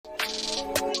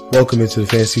Welcome into the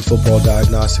Fantasy Football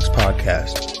Diagnostics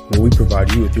Podcast, where we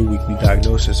provide you with your weekly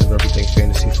diagnosis of everything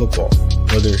fantasy football.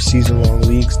 Whether it's season-long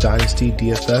leagues, dynasty,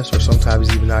 DFS, or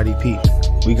sometimes even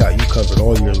IDP, we got you covered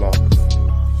all year long.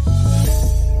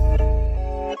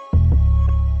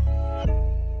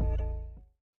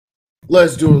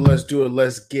 Let's do it.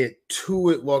 Let's get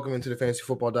to it. Welcome into the Fantasy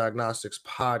Football Diagnostics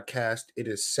Podcast. It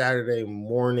is Saturday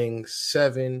morning,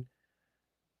 7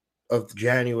 of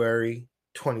January,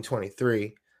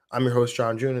 2023. I'm your host,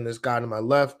 John June, and this guy to my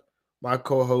left, my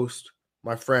co-host,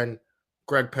 my friend,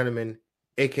 Greg Penniman,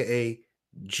 a.k.a.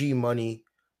 G-Money.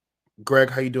 Greg,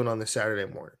 how you doing on this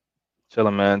Saturday morning?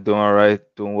 Chilling, man. Doing all right.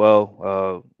 Doing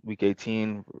well. Week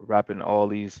 18, wrapping all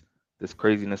this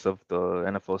craziness of the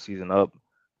NFL season up.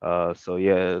 So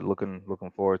yeah, looking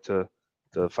forward to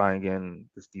finally getting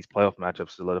these playoff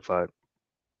matchups solidified.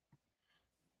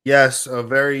 Yes, a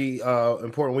very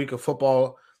important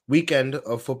weekend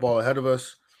of football ahead of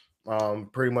us.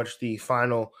 Pretty much the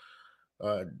final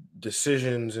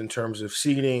decisions in terms of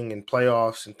seeding and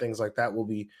playoffs and things like that will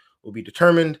be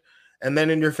determined. And then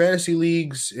in your fantasy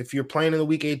leagues, if you're playing in the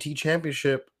Week 18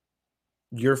 championship,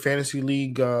 your fantasy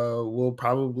league will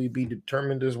probably be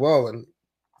determined as well. And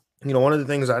one of the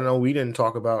things I know we didn't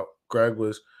talk about, Greg,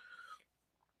 was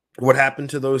what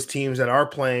happened to those teams that are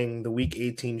playing the Week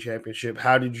 18 championship.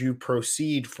 How did you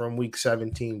proceed from Week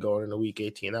 17 going into Week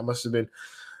 18? That must have been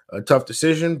a tough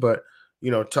decision, but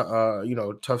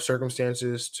tough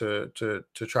circumstances to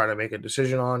try to make a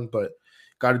decision on. But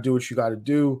got to do what you got to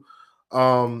do.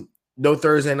 No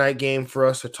Thursday night game for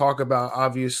us to talk about,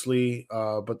 obviously,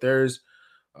 but there's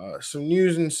some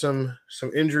news and some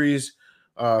injuries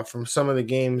from some of the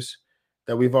games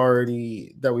that we've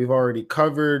already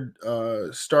covered,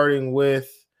 starting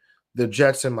with the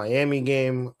Jets and Miami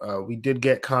game. We did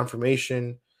get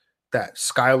confirmation that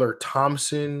Skylar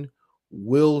Thompson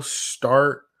will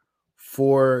start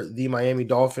for the Miami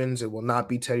Dolphins. It will not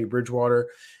be Teddy Bridgewater.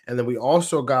 And then we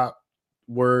also got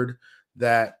word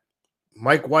that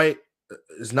Mike White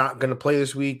is not going to play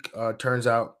this week. Turns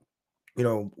out,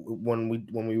 when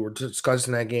we were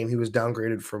discussing that game, he was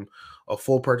downgraded from a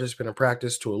full participant in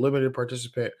practice to a limited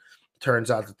participant. Turns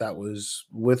out that was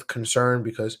with concern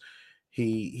because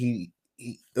he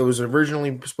it was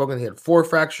originally spoken he had 4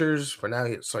 fractures, but now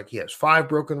it's like he has 5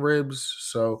 broken ribs.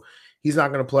 So he's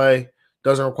not going to play.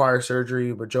 Doesn't require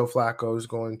surgery, but Joe Flacco is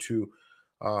going to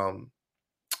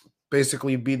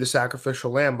basically be the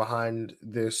sacrificial lamb behind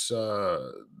this.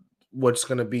 What's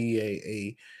going to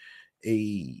be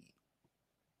a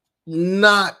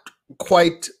not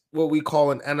quite what we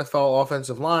call an NFL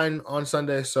offensive line on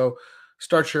Sunday. So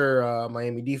start your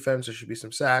Miami defense. There should be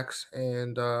some sacks.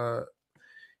 And I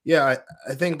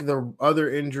think the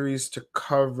other injuries to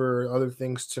cover, other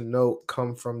things to note,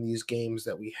 come from these games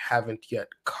that we haven't yet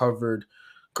covered,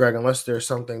 Greg, unless there's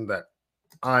something that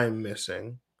I'm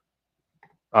missing.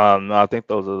 No, I think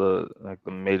those are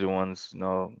the major ones,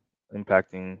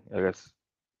 impacting, I guess,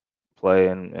 play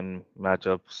and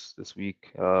matchups this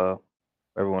week.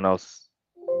 Everyone else,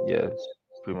 yeah, it's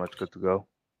pretty much good to go.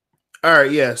 All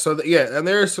right, yeah. So and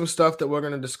there is some stuff that we're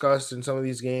going to discuss in some of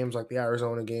these games, like the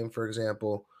Arizona game, for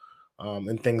example,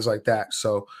 and things like that.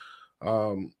 So,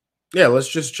 let's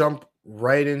just jump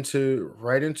right into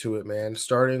it, man.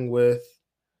 Starting with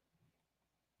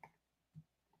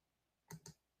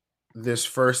this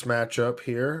first matchup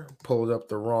here. Pulled up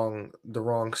the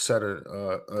wrong set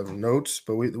of notes,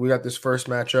 but we got this first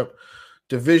matchup,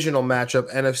 divisional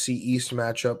matchup, NFC East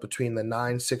matchup between the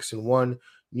 9-6-1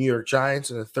 New York Giants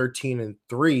and the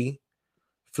 13-3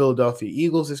 Philadelphia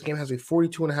Eagles. This game has a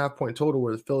 42.5 point total,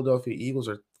 where the Philadelphia Eagles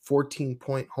are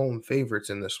 14-point home favorites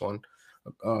in this one.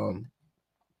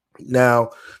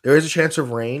 Now, there is a chance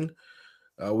of rain.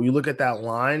 When you look at that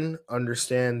line,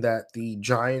 understand that the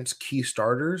Giants' key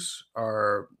starters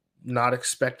are not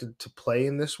expected to play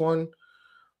in this one,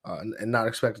 and not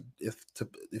expected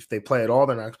if they play at all,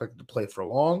 they're not expected to play for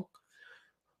long.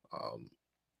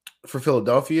 For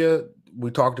Philadelphia,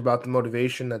 we talked about the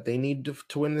motivation that they need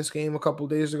to win this game a couple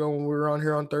of days ago when we were on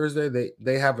here on Thursday.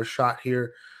 They have a shot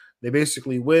here. They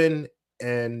basically win,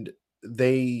 and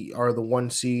they are the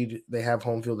 1 seed. They have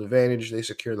home field advantage. They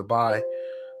secure the bye.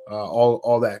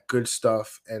 All that good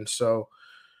stuff. And so,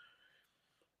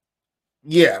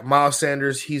 Miles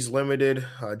Sanders, he's limited.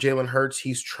 Jalen Hurts,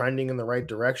 he's trending in the right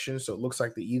direction. So it looks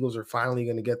like the Eagles are finally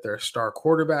going to get their star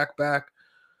quarterback back.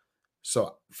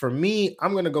 So for me,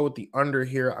 I'm going to go with the under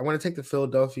here. I'm going to take the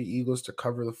Philadelphia Eagles to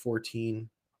cover the 14.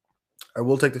 I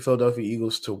will take the Philadelphia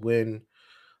Eagles to win.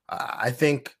 I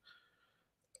think,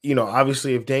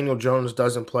 obviously if Daniel Jones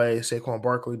doesn't play, Saquon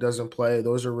Barkley doesn't play,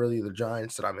 those are really the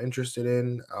Giants that I'm interested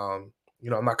in.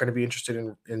 I'm not going to be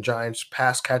interested in Giants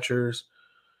pass catchers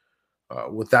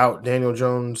without Daniel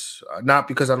Jones. Not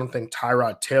because I don't think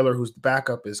Tyrod Taylor, who's the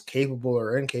backup, is capable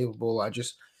or incapable. I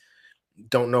just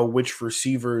don't know which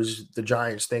receivers the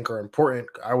Giants think are important.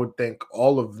 I would think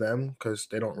all of them because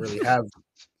they don't really have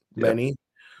Yeah. many.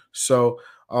 So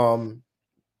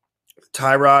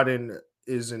Tyrod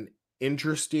is an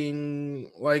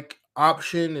interesting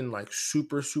option in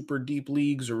super deep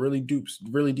leagues or really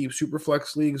deep super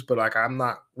flex leagues, but I'm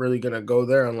not really gonna go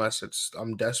there unless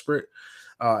I'm desperate.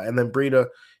 And then Breida,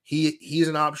 he's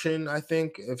an option I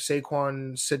think if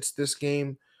Saquon sits this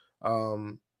game.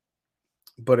 Um,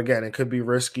 but again, it could be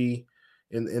risky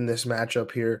in this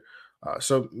matchup here.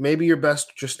 So maybe you're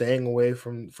best just staying away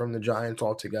from the Giants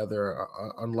altogether,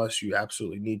 unless you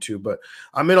absolutely need to. But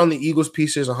I'm in on the Eagles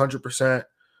pieces 100%.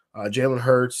 Jalen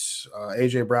Hurts,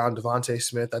 AJ Brown, Devontae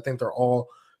Smith. I think they're all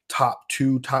top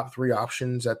two, top three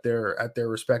options at their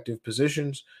respective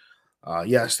positions.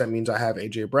 Yes, that means I have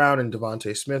AJ Brown and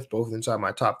Devontae Smith both inside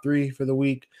my top three for the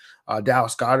week.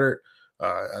 Dallas Goedert,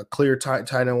 a clear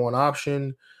tight end one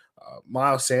option.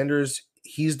 Miles Sanders,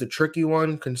 he's the tricky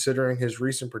one considering his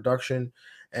recent production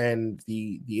and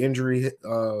the injury,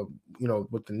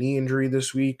 with the knee injury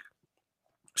this week.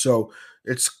 So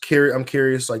I'm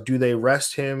curious, do they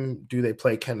rest him? Do they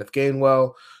play Kenneth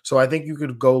Gainwell? So I think you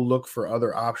could go look for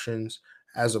other options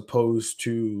as opposed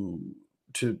to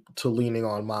leaning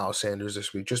on Miles Sanders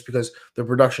this week, just because the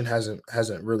production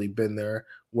hasn't really been there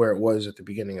where it was at the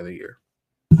beginning of the year.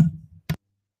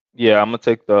 Yeah, I'm gonna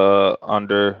take the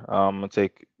under. I'm gonna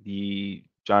take the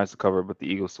Giants to cover, but the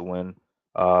Eagles to win.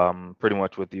 Pretty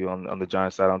much with you on the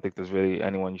Giants side. I don't think there's really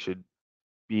anyone you should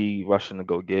be rushing to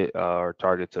go get or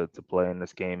target to play in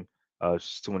this game. It's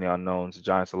just too many unknowns. The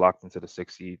Giants are locked into the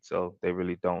 6th seed, so they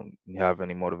really don't have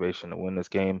any motivation to win this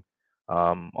game.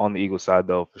 On the Eagles side,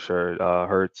 though, for sure,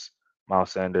 Hurts,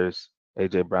 Miles Sanders,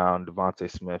 AJ Brown, Devontae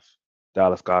Smith,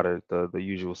 Dallas Goedert, the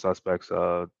usual suspects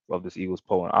of this Eagles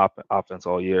potent offense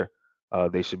all year.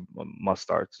 They should must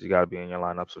start. So you got to be in your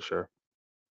lineups for sure.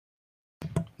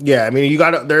 Yeah, I mean,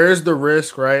 there is the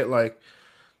risk, right? Like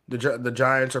the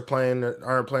Giants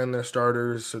aren't playing their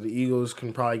starters, so the Eagles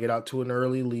can probably get out to an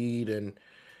early lead,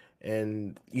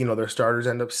 and their starters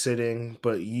end up sitting.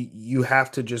 But you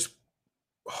have to just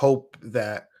hope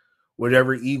that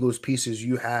whatever Eagles pieces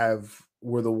you have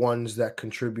were the ones that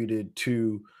contributed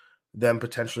to them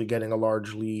potentially getting a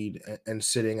large lead and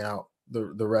sitting out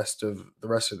the rest of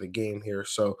the game here.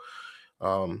 So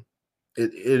um,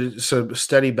 it's a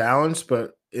steady balance,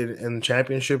 but in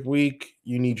championship week,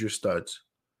 you need your studs.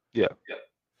 Yeah.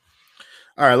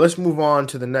 All right, let's move on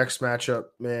to the next matchup,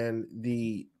 man.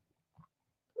 The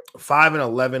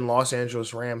 5-11 Los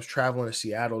Angeles Rams traveling to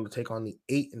Seattle to take on the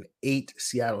 8-8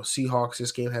 Seattle Seahawks.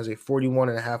 This game has a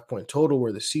 41.5 point total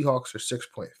where the Seahawks are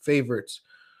 6-point favorites.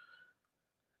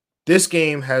 This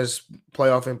game has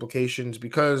playoff implications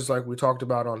because, like we talked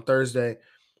about on Thursday,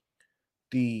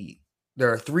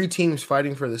 there are three teams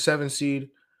fighting for the 7th seed.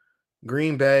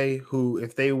 Green Bay, who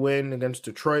if they win against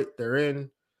Detroit, they're in.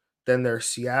 Then there's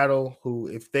Seattle, who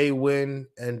if they win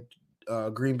and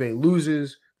Green Bay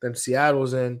loses, then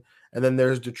Seattle's in. And then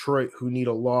there's Detroit, who need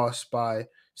a loss by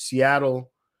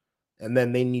Seattle, and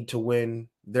then they need to win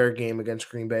their game against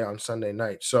Green Bay on Sunday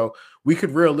night. So we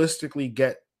could realistically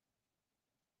get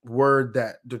word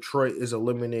that Detroit is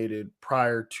eliminated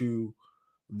prior to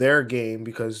their game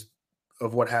because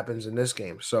of what happens in this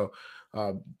game. So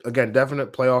uh, again,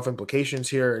 definite playoff implications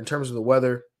here in terms of the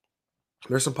weather.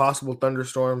 There's some possible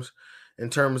thunderstorms. In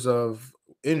terms of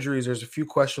injuries, there's a few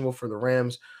questionable for the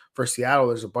Rams. For Seattle,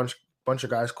 there's a bunch of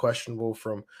guys questionable,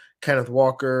 from Kenneth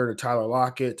Walker to Tyler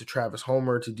Lockett to Travis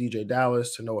Homer to DJ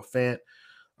Dallas to Noah Fant.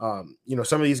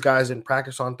 Some of these guys didn't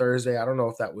practice on Thursday. I don't know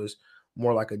if that was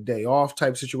more like a day off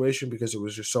type situation because it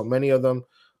was just so many of them.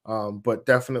 But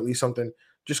definitely something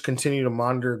just continue to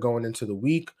monitor going into the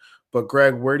week. But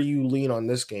Greg, where do you lean on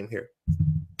this game here?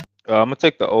 I'm gonna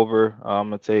take the over. I'm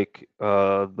gonna take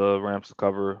the Rams to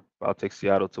cover. I'll take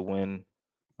Seattle to win.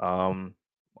 Um,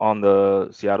 on the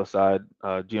Seattle side,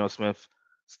 Geno Smith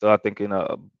still I think in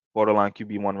a borderline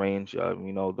QB1 range.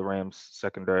 The Rams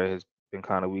secondary has been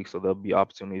kind of weak, so there'll be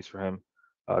opportunities for him.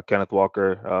 Kenneth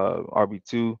Walker,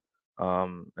 RB2.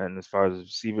 And as far as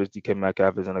receivers, DK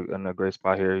Metcalf is in a great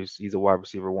spot here. He's a wide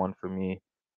receiver one for me.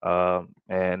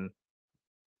 And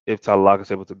if Tyler Lockett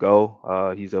is able to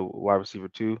go, he's a wide receiver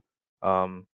too.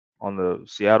 On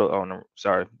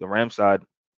the the Rams side,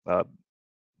 uh,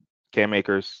 Cam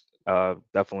Akers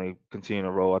definitely continue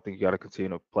to roll. I think you got to continue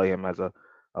to play him as a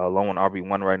lone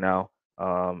RB1 right now.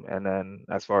 And then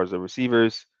as far as the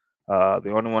receivers,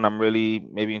 the only one I'm really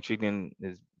maybe intrigued in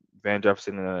is Van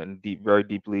Jefferson in deep, very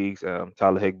deep leagues.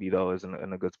 Tyler Higbee though is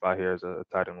in a good spot here as a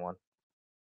tight end one.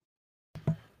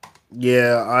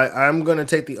 Yeah, I'm gonna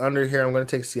take the under here. I'm gonna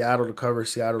take Seattle to cover,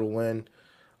 Seattle to win.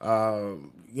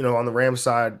 On the Rams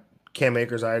side, Cam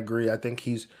Akers, I agree. I think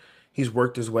he's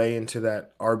worked his way into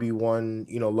that RB1,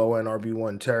 low end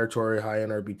RB1 territory, high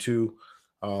end RB2.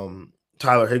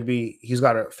 Tyler Higbee, he's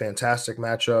got a fantastic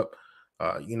matchup.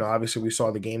 Obviously we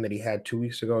saw the game that he had 2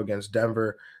 weeks ago against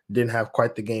Denver. Didn't have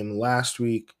quite the game last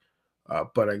week,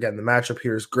 but again, the matchup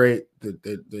here is great.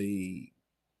 The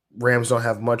Rams don't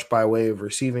have much by way of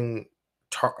receiving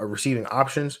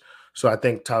options, so I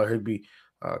think Tyler Higbee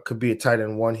could be a tight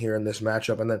end one here in this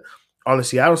matchup. And then on the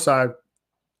Seattle side,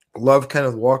 love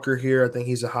Kenneth Walker here. I think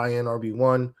he's a high end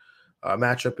RB1.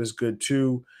 Matchup is good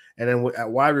too. And then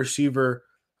at wide receiver,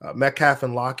 Metcalf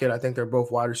and Lockett, I think they're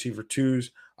both wide receiver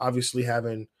twos. Obviously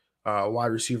having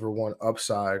wide receiver one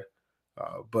upside,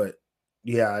 but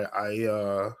yeah,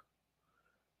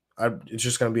 it's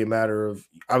just going to be a matter of,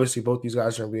 obviously both these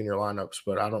guys are going to be in your lineups,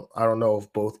 but I don't know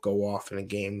if both go off in a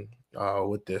game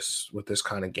with this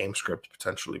kind of game script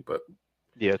potentially. But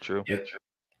yeah, true.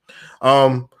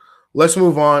 Let's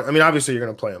move on. I mean, obviously you're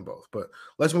going to play them both, but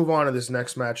let's move on to this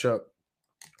next matchup.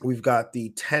 We've got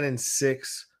the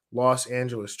 10-6 Los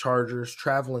Angeles Chargers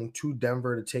traveling to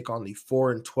Denver to take on the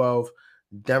 4-12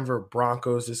 Denver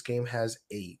Broncos. This game has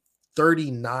a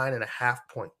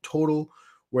 39.5-point total,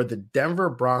 where the Denver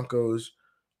Broncos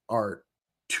are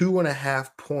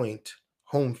 2.5-point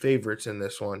home favorites in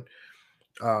this one.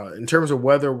 In terms of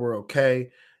weather, we're okay.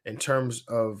 In terms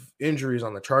of injuries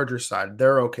on the Chargers side,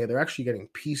 they're okay. They're actually getting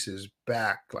pieces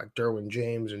back, like Derwin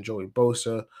James and Joey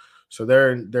Bosa. So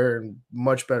they're in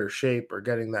much better shape or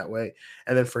getting that way.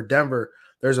 And then for Denver,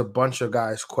 there's a bunch of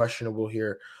guys questionable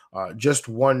here. Just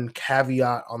one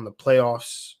caveat on the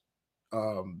playoffs,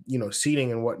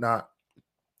 seeding and whatnot.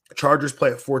 Chargers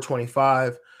play at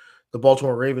 4:25. The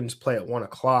Baltimore Ravens play at 1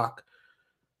 o'clock.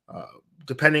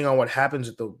 Depending on what happens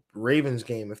at the Ravens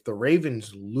game, if the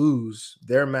Ravens lose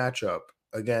their matchup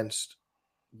against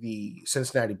the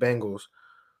Cincinnati Bengals,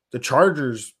 the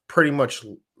Chargers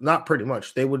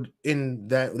they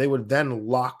would then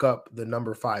lock up the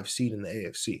number 5 seed in the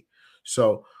AFC.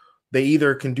 So they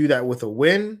either can do that with a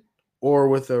win or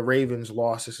with a Ravens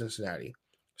loss to Cincinnati.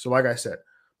 So like I said,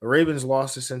 the Ravens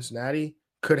loss to Cincinnati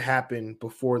could happen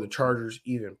before the Chargers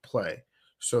even play.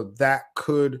 So that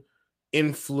could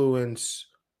influence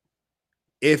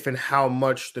if and how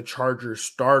much the Chargers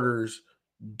starters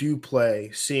do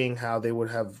play, seeing how they would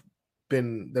have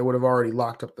already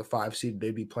locked up the 5 seed.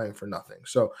 They'd be playing for nothing.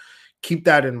 So keep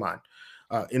that in mind.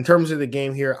 In terms of the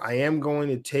game here, I am going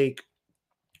to take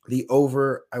the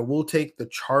over. I will take the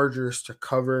Chargers to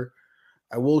cover.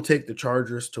 I will take the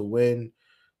Chargers to win.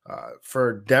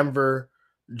 For Denver,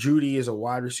 Judy is a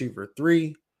wide receiver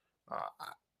 3.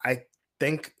 I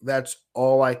think that's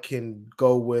all I can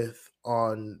go with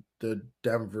on the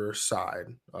Denver side.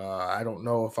 I don't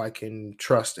know if I can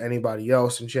trust anybody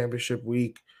else in championship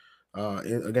week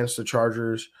against the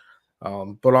Chargers.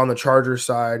 But on the Chargers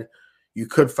side, you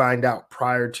could find out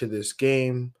prior to this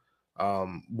game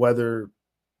whether,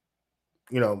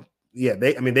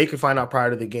 they could find out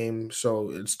prior to the game. So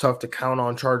it's tough to count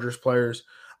on Chargers players.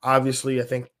 Obviously, I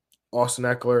think Austin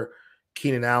Eckler,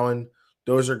 Keenan Allen,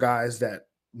 those are guys that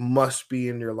must be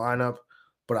in your lineup,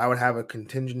 but I would have a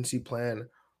contingency plan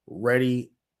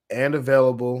ready and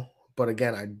available. But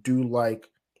again, I do like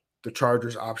the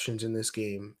Chargers options in this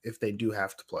game if they do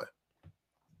have to play.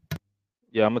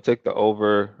 Yeah, I'm gonna take the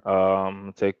over. I'm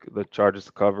gonna take the Chargers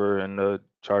to cover and the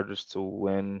Chargers to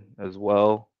win as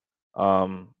well.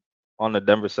 On the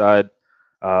Denver side,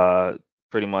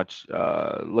 pretty much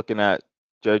looking at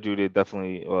Jerry Jeudy,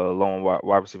 definitely low on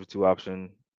wide receiver 2 option.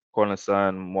 Cortland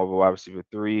Sutton, more of a wide receiver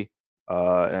 3.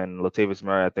 And Latavius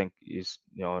Murray, I think he's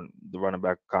the running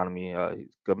back economy.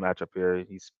 He's good matchup here.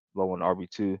 He's low on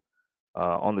RB2.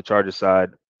 On the Chargers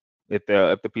side, if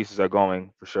the pieces are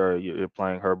going for sure, you're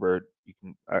playing Herbert. You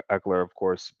can Eckler, of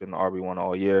course, been the RB1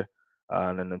 all year,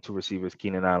 and then the 2 receivers,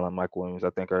 Keenan Allen, Mike Williams. I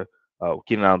think are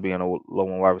Keenan Allen being a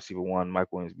low on wide receiver 1,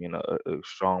 Mike Williams being a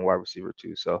strong wide receiver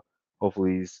 2. So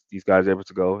hopefully these guys are able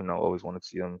to go. Always wanted to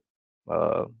see them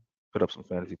put up some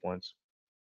fantasy points.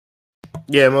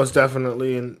 Yeah, most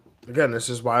definitely. And again, this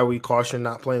is why we caution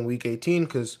not playing Week 18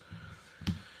 because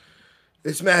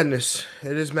it's madness.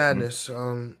 It is madness.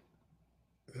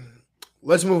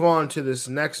 Let's move on to this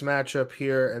next matchup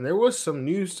here, and there was some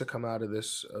news to come out of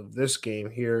this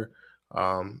game here.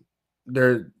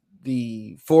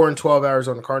 The 4-12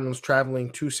 Arizona Cardinals traveling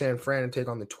to San Fran and take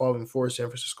on the 12-4 San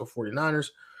Francisco 49ers.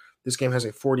 This game has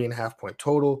a 40.5-point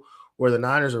total, where the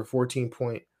Niners are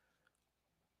 14-point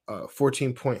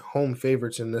 14-point home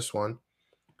favorites in this one.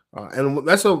 And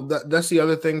that's the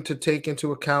other thing to take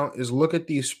into account is look at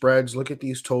these spreads, look at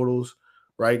these totals,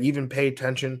 right? Even pay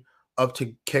attention up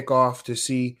to kickoff to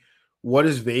see what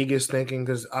is Vegas thinking,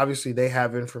 because obviously they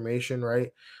have information,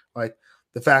 right? Like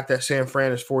the fact that San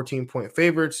Fran is 14-point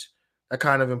favorites, that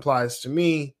kind of implies to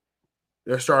me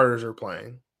their starters are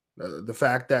playing. The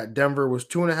fact that Denver was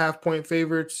 2.5-point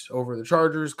favorites over the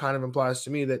Chargers kind of implies to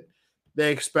me that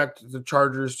they expect the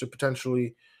Chargers to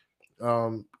potentially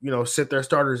sit their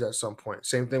starters at some point.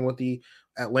 Same thing with the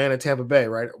Atlanta Tampa Bay,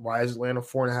 right? Why is Atlanta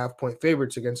 4.5-point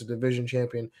favorites against a division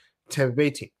champion Tampa Bay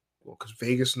team? Well, because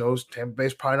Vegas knows Tampa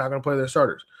Bay's probably not going to play their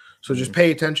starters. So just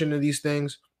pay attention to these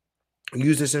things,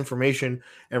 use this information,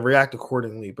 and react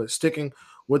accordingly. But sticking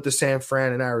with the San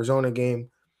Fran and Arizona game,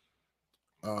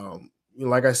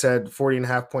 like I said,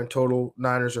 40.5-point total.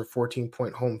 Niners are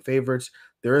 14-point home favorites.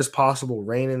 There is possible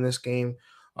rain in this game.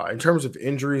 In terms of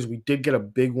injuries, we did get a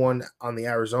big one on the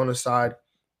Arizona side.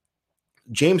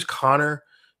 James Conner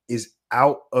is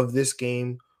out of this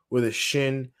game with a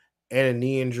shin and a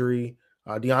knee injury.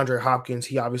 DeAndre Hopkins,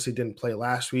 he obviously didn't play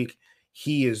last week.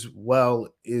 He is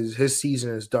his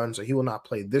season is done, so he will not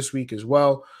play this week as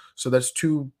well. So that's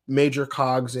two major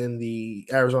cogs in the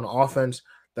Arizona offense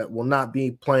that will not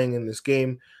be playing in this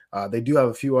game. They do have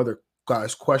a few other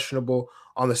guys questionable.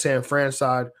 On the San Fran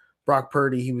side, Brock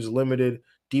Purdy, he was limited.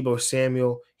 Deebo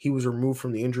Samuel, he was removed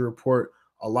from the injury report.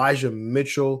 Elijah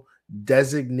Mitchell,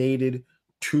 designated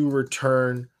to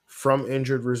return from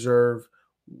injured reserve.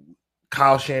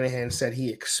 Kyle Shanahan said he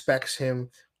expects him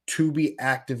to be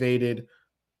activated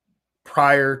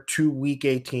prior to week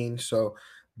 18. So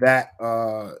that,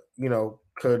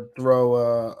 could throw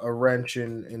a wrench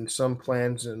in some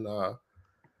plans and,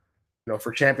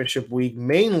 for championship week,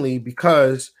 mainly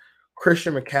because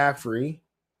Christian McCaffrey,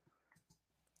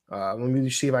 let me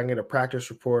see if I can get a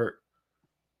practice report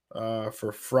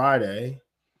for Friday.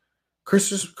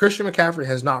 Christian McCaffrey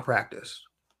has not practiced.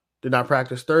 Did not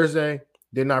practice Thursday.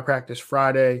 Did not practice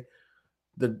Friday.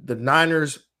 The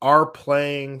Niners are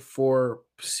playing for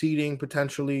seeding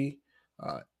potentially.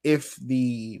 If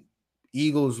the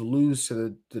Eagles lose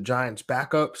to the Giants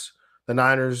backups, the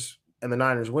Niners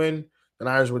win, the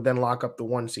Niners would then lock up the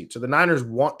 1 seed. So the Niners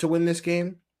want to win this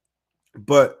game,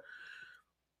 but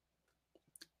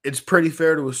it's pretty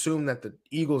fair to assume that the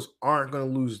Eagles aren't going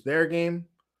to lose their game.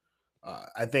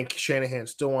 I think Shanahan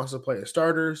still wants to play his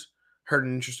starters. Heard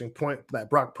an interesting point that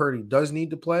Brock Purdy does need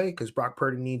to play because Brock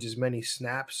Purdy needs as many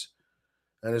snaps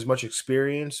and as much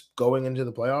experience going into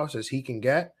the playoffs as he can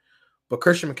get. But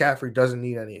Christian McCaffrey doesn't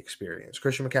need any experience.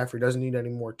 Christian McCaffrey doesn't need any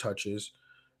more touches.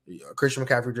 Christian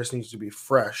McCaffrey just needs to be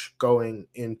fresh going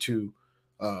into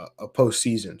a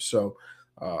postseason. So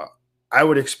I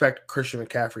would expect Christian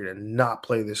McCaffrey to not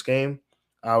play this game.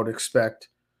 I would expect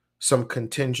some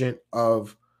contingent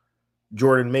of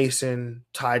Jordan Mason,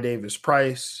 Ty Davis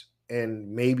Price,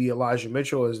 and maybe Elijah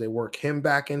Mitchell as they work him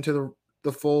back into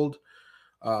the fold.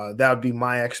 That would be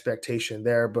my expectation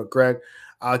there. But Greg,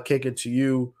 I'll kick it to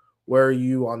you. Where are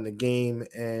you on the game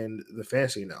and the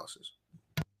fantasy analysis?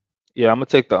 Yeah, I'm gonna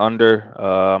take the under.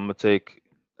 I'm gonna take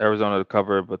Arizona to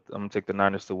cover, but I'm gonna take the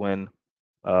Niners to win.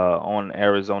 On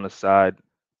Arizona's side,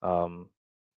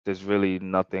 there's really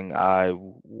nothing I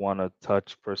want to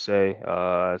touch per se.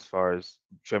 As far as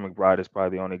Trey McBride is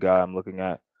probably the only guy I'm looking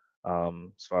at.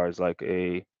 As far as like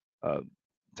a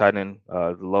tight end,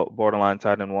 borderline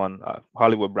tight end one.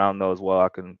 Hollywood Brown though as well. I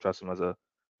can trust him as a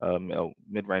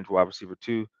mid-range wide receiver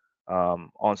too.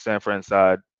 On San Fran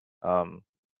side,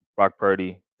 Brock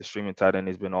Purdy, the streaming tight end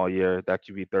he's been all year. That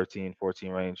QB 13,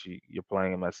 14 range, you're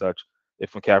playing him as such.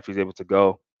 If McCaffrey's able to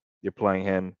go, you're playing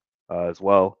him as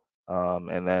well.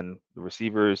 And then the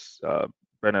receivers,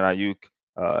 Brandon Ayuk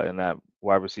in that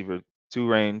wide receiver 2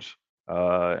 range,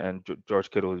 and George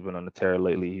Kittle has been on the tear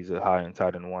lately. He's a high end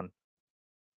tight end 1.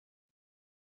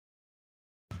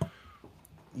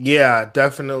 Yeah,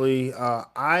 definitely.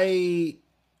 Okay.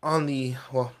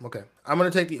 I'm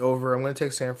going to take the over. I'm going to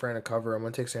take San Fran to cover. I'm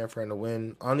going to take San Fran to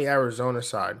win. On the Arizona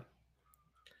side,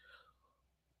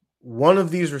 one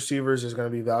of these receivers is going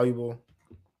to be valuable.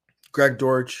 Greg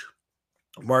Dortch,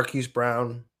 Marquise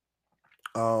Brown.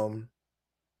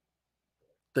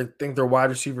 They think they're wide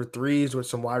receiver 3s with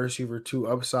some wide receiver 2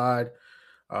 upside.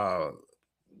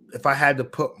 If I had to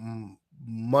put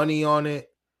money on it,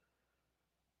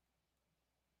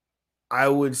 I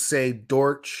would say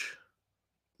Dortch,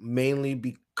 mainly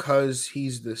because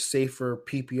he's the safer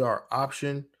PPR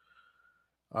option.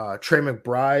 Trey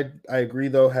McBride, I agree,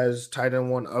 though, has tight end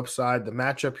 1 upside. The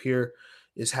matchup here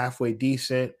is halfway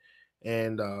decent.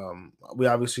 And we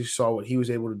obviously saw what he was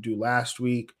able to do last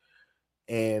week.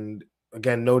 And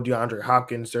Again, no DeAndre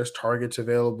Hopkins. There's targets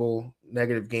available,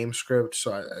 negative game script.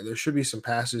 So there should be some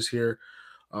passes here.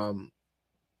 And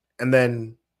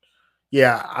then,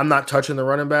 yeah, I'm not touching the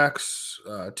running backs.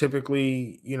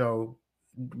 Typically,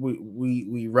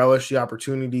 we relish the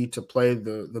opportunity to play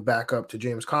the backup to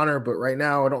James Conner, but right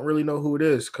now I don't really know who it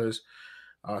is because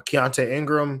Keontae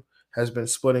Ingram has been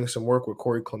splitting some work with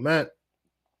Corey Clement.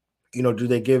 Do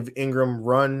they give Ingram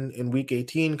run in week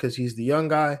 18 because he's the young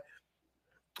guy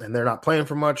and they're not playing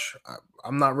for much?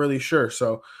 I'm not really sure.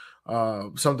 So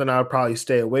something I would probably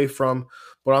stay away from.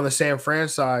 But on the San Fran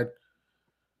side,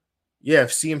 yeah,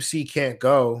 if CMC can't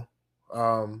go,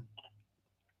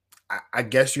 I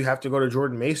guess you have to go to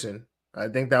Jordan Mason. I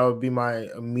think that would be my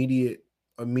immediate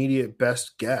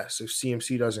best guess. If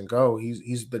CMC doesn't go,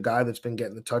 he's the guy that's been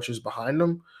getting the touches behind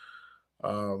him.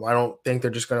 I don't think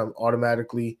they're just going to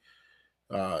automatically,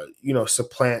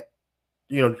 supplant.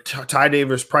 Ty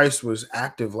Davis Price was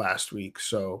active last week,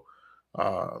 so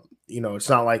it's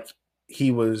not like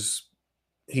he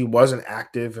wasn't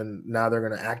active, and now they're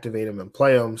going to activate him and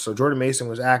play him. So Jordan Mason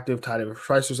was active, Ty Davis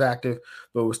Price was active,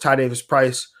 but it was Ty Davis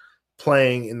Price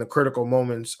playing in the critical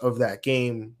moments of that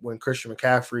game when Christian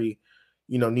McCaffrey,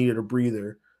 needed a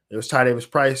breather. It was Ty Davis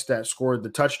Price that scored the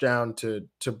touchdown to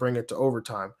bring it to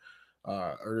overtime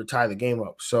or to tie the game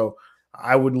up. So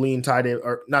I would lean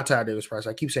not Ty Davis Price.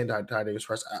 I keep saying Ty Davis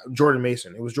Price. Jordan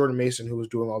Mason. It was Jordan Mason who was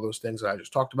doing all those things that I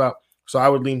just talked about. So I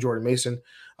would lean Jordan Mason.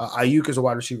 Ayuk is a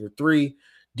wide receiver 3.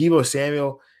 Deebo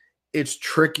Samuel, it's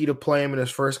tricky to play him in his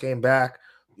first game back.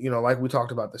 Like we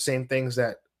talked about, the same things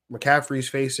that McCaffrey's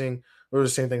facing, those are the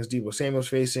same things Deebo Samuel's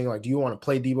facing. Like, do you want to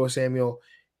play Deebo Samuel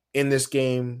in this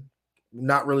game?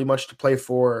 Not really much to play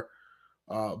for,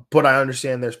 but I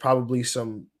understand there's probably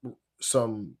some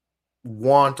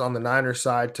want on the Niners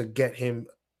side to get him,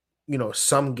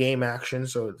 some game action.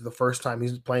 So the first time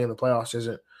he's playing in the playoffs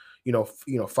isn't,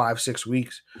 5-6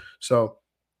 weeks. So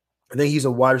I think he's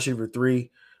a wide receiver 3,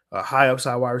 a high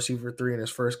upside wide receiver 3 in his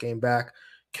first game back.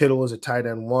 Kittle is a tight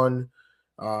end 1.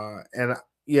 And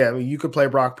yeah, I mean, you could play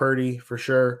Brock Purdy for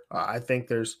sure. I think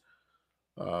there's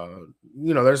a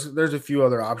few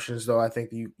other options though. I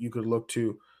think you could look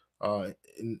to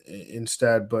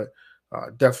instead, but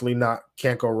definitely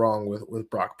can't go wrong with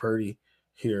Brock Purdy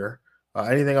here.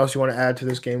 Anything else you want to add to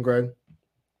this game, Greg?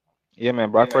 Yeah,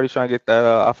 man. Brock Purdy trying to get that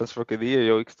offensive rookie of the year.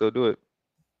 Yo, he can still do it.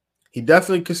 He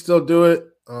definitely could still do it.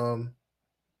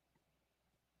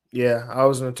 Yeah, I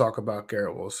was going to talk about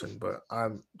Garrett Wilson, but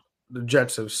the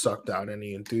Jets have sucked out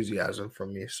any enthusiasm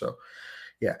from me. So,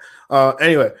 yeah.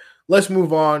 Anyway, let's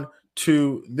move on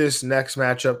to this next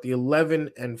matchup. The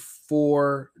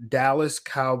 11-4 Dallas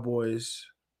Cowboys.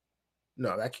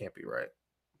 No, that can't be right.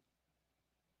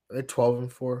 Are they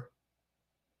 12-4?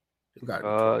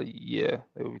 Yeah,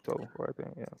 they will be 12-4, I think.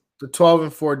 Yeah. The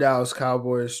 12-4 Dallas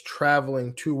Cowboys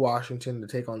traveling to Washington to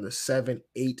take on the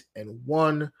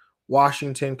 7-8-1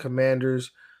 Washington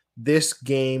Commanders. This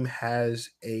game has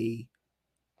a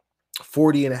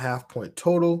 40.5 point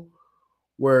total,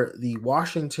 where the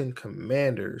Washington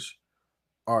Commanders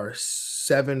are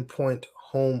 7-point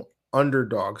home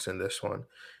underdogs in this one.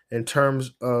 In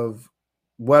terms of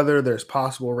whether there's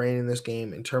possible rain in this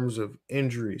game, in terms of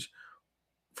injuries,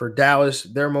 for Dallas,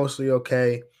 they're mostly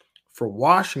okay. For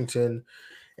Washington,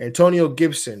 Antonio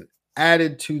Gibson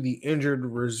added to the injured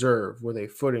reserve with a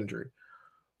foot injury.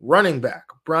 Running back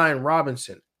Brian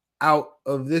Robinson out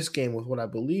of this game with what I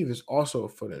believe is also a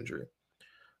foot injury.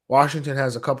 Washington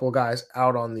has a couple of guys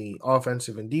out on the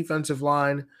offensive and defensive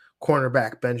line.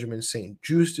 Cornerback Benjamin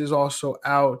St-Juste is also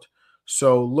out.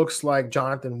 So looks like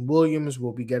Jonathan Williams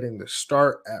will be getting the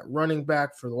start at running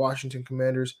back for the Washington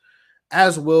Commanders,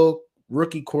 as will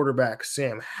rookie quarterback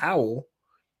Sam Howell,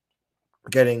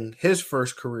 getting his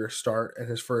first career start and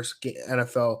his first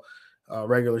NFL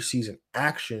regular season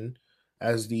action,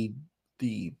 as the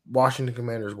Washington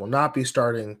Commanders will not be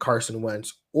starting Carson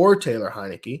Wentz or Taylor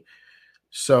Heinicke.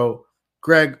 So,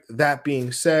 Greg, that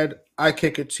being said, I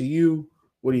kick it to you.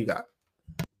 What do you got?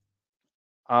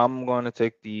 I'm going to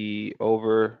take the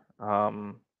over.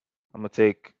 I'm going to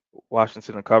take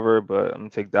Washington to cover, but I'm going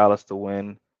to take Dallas to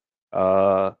win.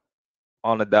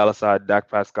 On the Dallas side, Dak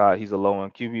Prescott, he's a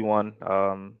low-end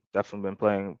QB1. Definitely been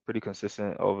playing pretty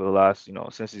consistent over the last,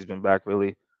 since he's been back,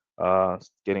 really.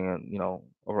 Getting,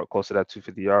 over close to that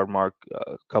 250-yard mark,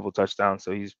 a couple touchdowns,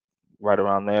 so he's right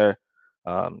around there.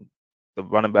 The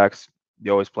running backs,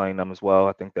 you're always playing them as well.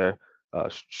 I think they're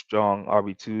strong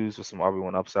RB2s with some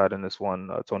RB1 upside in this one.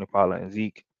 Tony Pollard and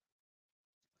Zeke.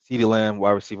 CeeDee Lamb,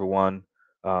 wide receiver 1.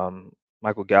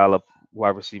 Michael Gallup,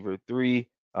 wide receiver 3.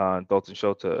 Dalton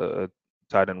Schultz,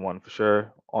 tight end 1 for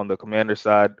sure. On the Commander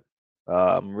side,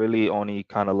 I'm really only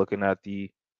kind of looking at the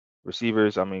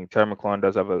receivers. I mean, Terry McLaurin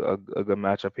does have a good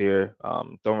matchup here.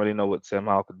 Don't really know what Sam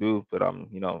Howell could do, but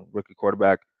rookie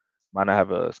quarterback, might not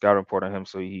have a scout report on him,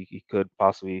 so he could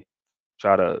possibly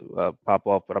try to pop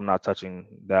off, but I'm not touching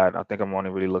that. I think I'm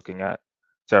only really looking at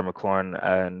Terry McLaurin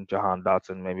and Jahan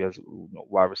Dotson maybe as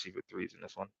wide receiver threes in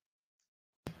this one.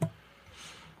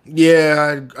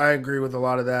 Yeah, I agree with a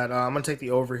lot of that. I'm gonna take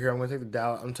the over here. I'm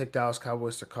gonna take Dallas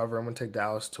Cowboys to cover. I'm gonna take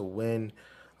Dallas to win.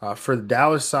 For the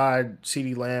Dallas side,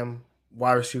 CeeDee Lamb,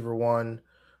 wide receiver one,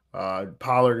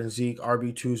 Pollard and Zeke,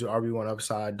 RB2s or RB1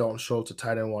 upside. Dalton Schultz, a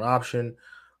tight end one option.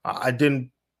 I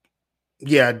didn't.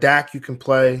 Yeah, Dak you can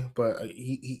play, but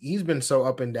he's been so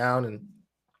up and down, and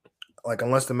like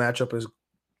unless the matchup is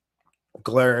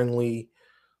glaringly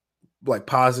like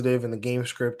positive and the game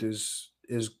script is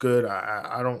good,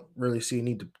 I don't really see a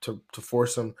need to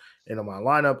force him into my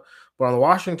lineup. But on the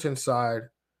Washington side,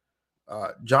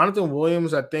 Jonathan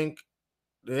Williams, I think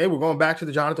hey, we're going back to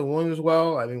the Jonathan Williams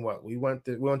well. I mean, what we went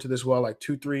to this well like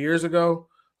 2-3 years ago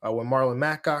when Marlon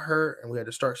Mack got hurt and we had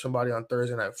to start somebody on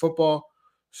Thursday Night Football.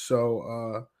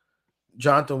 So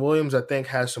Jonathan Williams, I think,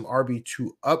 has some RB2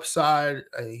 upside.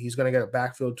 He's going to get a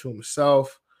backfield to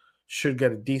himself. Should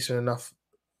get a decent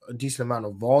amount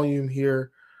of volume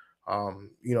here.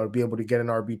 To be able to get an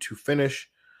RB2 finish.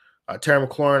 Terry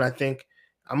McLaurin, I think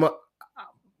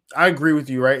I agree with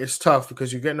you, right? It's tough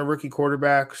because you're getting a rookie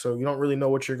quarterback, so you don't really know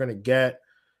what you're going to get.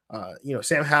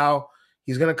 Sam Howell,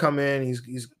 he's going to come in. He's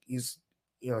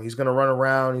going to run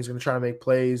around. He's going to try to make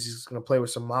plays. He's going to play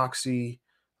with some moxie.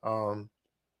 Terry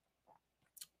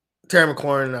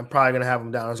McLaurin, I'm probably going to have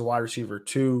him down as a wide receiver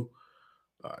 2.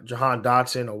 Jahan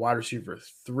Dotson, a wide receiver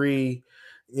 3.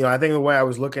 I think the way I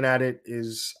was looking at it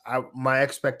is my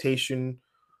expectation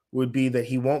would be that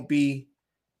he won't be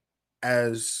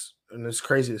as, and it's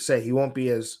crazy to say, he won't be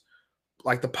as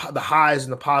like the highs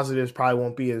and the positives probably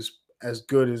won't be as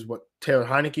good as what Taylor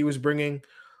Heineke was bringing,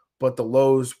 but the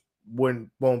lows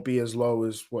won't be as low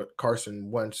as what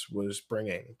Carson Wentz was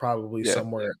bringing. Probably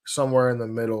somewhere in the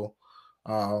middle,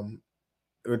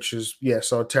 which is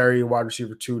So Terry, wide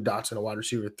receiver 2, Dotson, a wide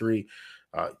receiver 3.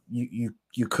 You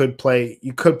could play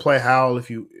Howell if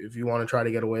you want to try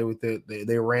to get away with it.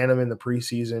 They ran him in the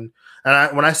preseason,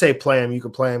 and when I say play him, you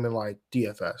could play him in like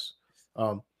DFS.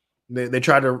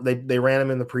 They ran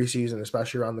him in the preseason,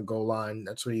 especially around the goal line.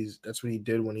 That's what he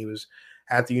did when he was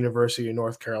at the University of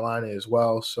North Carolina as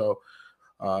well. So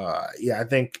I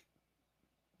think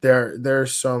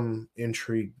there's some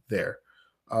intrigue there.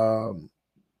 But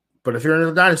if you're in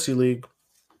a dynasty league,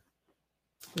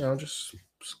 just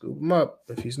scoop him up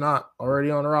if he's not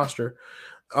already on the roster.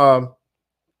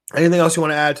 Anything else you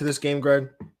want to add to this game, Greg?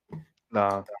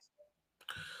 Nah.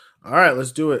 All right,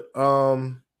 let's do it.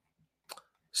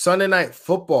 Sunday Night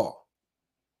Football.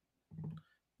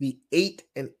 The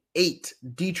 8-8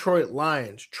 Detroit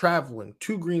Lions traveling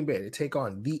to Green Bay to take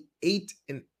on the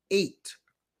 8-8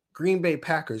 Green Bay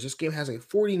Packers. This game has a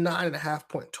 49.5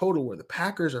 point total where the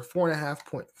Packers are 4.5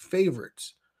 point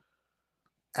favorites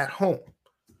at home.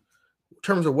 In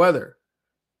terms of weather,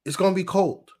 it's going to be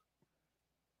cold.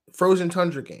 Frozen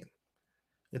tundra game.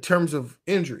 In terms of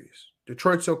injuries,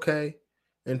 Detroit's okay.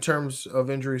 In terms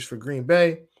of injuries for Green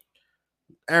Bay,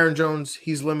 Aaron Jones,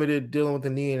 he's limited, dealing with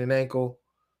a knee and an ankle.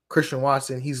 Christian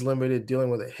Watson, he's limited, dealing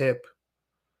with a hip.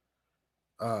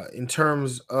 In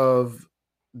terms of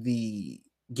the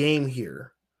game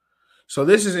here, so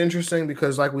this is interesting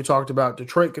because, like we talked about,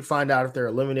 Detroit could find out if they're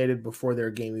eliminated before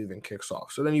their game even kicks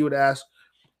off. So then you would ask,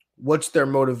 what's their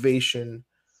motivation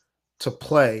to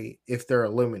play if they're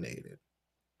eliminated?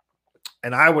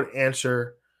 And I would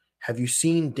answer, have you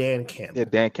seen Dan Campbell? Yeah,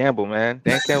 Dan Campbell, man.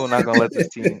 Dan Campbell not going to let this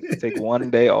team take one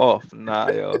day off. Nah,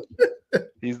 yo.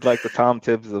 He's like the Tom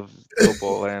Tibbs of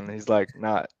football, and he's like,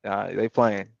 nah, they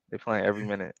playing every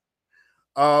minute.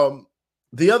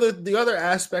 The other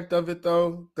aspect of it,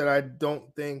 though, that I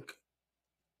don't think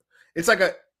it's like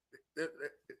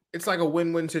a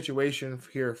win-win situation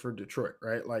here for Detroit,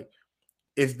 right? Like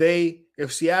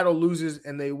if Seattle loses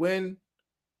and they win,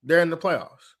 they're in the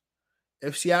playoffs.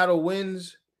 If Seattle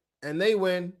wins and they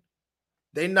win,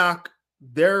 they knock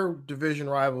their division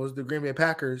rivals, the Green Bay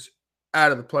Packers,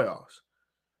 out of the playoffs.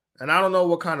 And I don't know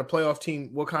what kind of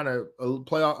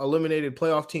eliminated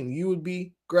playoff team you would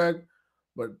be, Greg,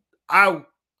 but I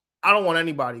don't want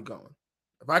anybody going.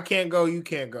 If I can't go, you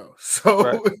can't go.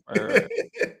 So, right.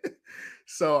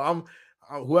 So I'm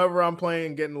whoever I'm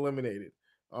playing getting eliminated.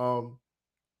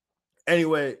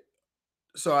 Anyway,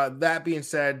 so that being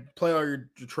said, play all your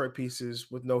Detroit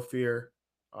pieces with no fear.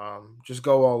 Just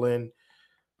go all in.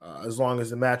 As long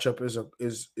as the matchup is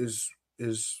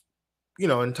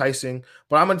enticing.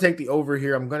 But I'm going to take the over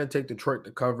here. I'm going to take Detroit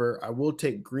to cover. I will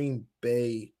take Green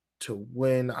Bay to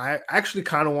win. I actually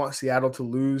kind of want Seattle to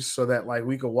lose so that like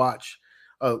we could watch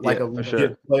like Yeah, a for sure.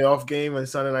 legit playoff game on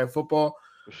Sunday Night Football.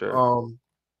 For sure.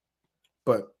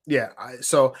 But yeah,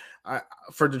 so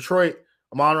for Detroit,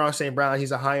 Amon-Ra St. Brown,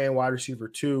 he's a high-end wide receiver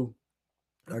too.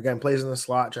 Again, plays in the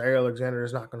slot. Jair Alexander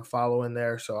is not going to follow in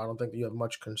there, so I don't think you have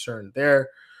much concern there.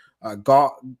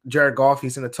 Jared Goff,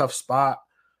 he's in a tough spot,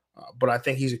 but I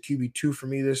think he's a QB2 for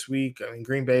me this week. I mean,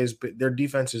 Green Bay's their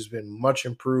defense has been much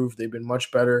improved. They've been much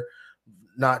better,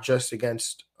 not just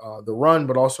against the run,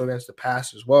 but also against the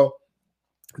pass as well.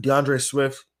 DeAndre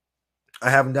Swift, I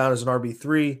have him down as an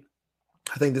RB3.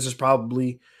 I think this is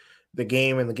probably the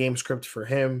game and the game script for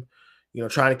him,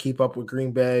 trying to keep up with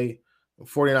Green Bay,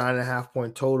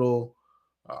 49.5-point total,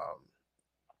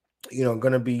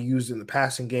 going to be used in the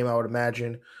passing game, I would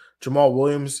imagine. Jamal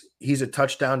Williams, he's a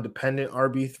touchdown dependent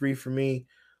RB3 for me.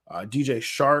 DJ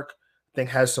Chark, I think,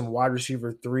 has some wide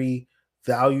receiver 3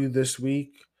 value this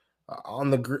week. On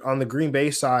the Green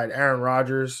Bay side, Aaron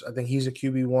Rodgers, I think he's a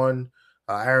QB1.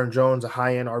 Aaron Jones, a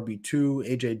high-end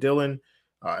RB2. A.J. Dillon,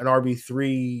 an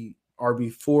RB3,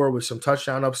 RB4 with some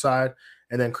touchdown upside.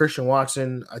 And then Christian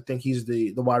Watson, I think he's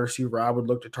the wide receiver I would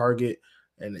look to target,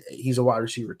 and he's a wide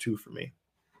receiver 2 for me.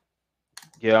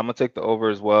 Yeah, I'm gonna take the over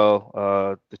as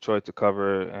well. Detroit to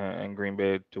cover and Green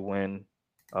Bay to win.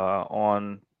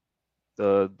 On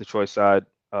the Detroit side,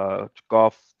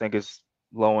 Goff I think is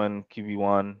low end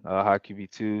QB1, high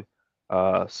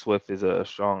QB2. Swift is a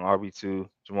strong RB2.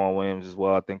 Jamal Williams as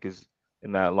well, I think, is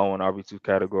in that low end RB2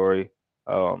 category.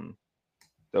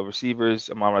 The receivers,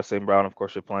 Amon-Ra St. Brown, of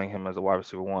course, you're playing him as a wide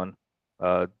receiver 1.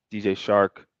 DJ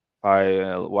Chark,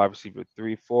 probably wide receiver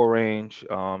 3-4 range.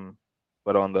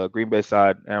 But on the Green Bay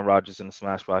side, Aaron Rodgers in the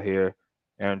smash spot here.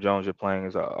 Aaron Jones, you're playing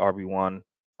as a RB1.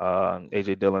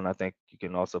 AJ Dillon, I think you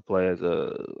can also play as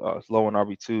a low end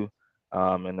RB2.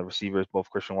 And the receivers, both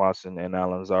Christian Watson and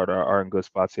Allen Lazard, are in good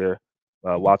spots here.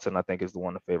 Watson, I think, is the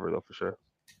one to favor, though, for sure.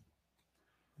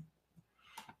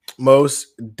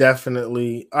 Most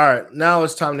definitely. All right, now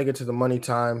it's time to get to the money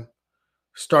time.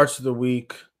 Starts of the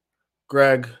week.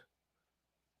 Greg,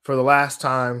 for the last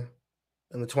time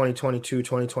in the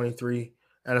 2022-2023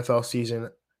 NFL season,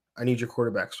 I need your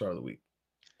quarterback start of the week.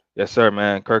 Yes, sir,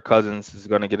 man. Kirk Cousins is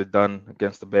going to get it done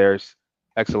against the Bears.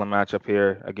 Excellent matchup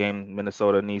here. A game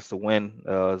Minnesota needs to win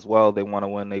as well. They want to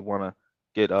win. They want to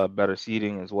get better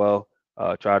seeding as well.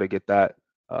 Try to get that.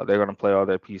 They're going to play all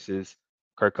their pieces.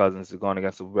 Kirk Cousins is going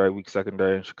against a very weak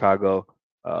secondary in Chicago.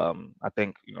 I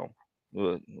think,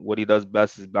 what he does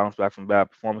best is bounce back from bad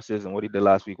performances, and what he did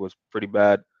last week was pretty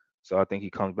bad. So I think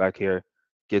he comes back here,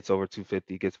 gets over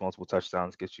 250, gets multiple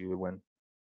touchdowns, gets you a win.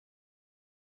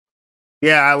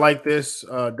 Yeah, I like this.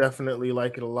 Definitely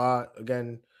like it a lot.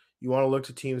 Again, you want to look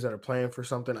to teams that are playing for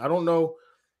something. I don't know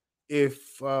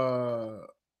if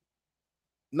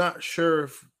not sure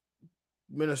if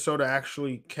Minnesota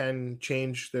actually can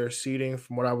change their seating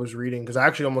from what I was reading, because I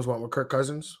actually almost went with Kirk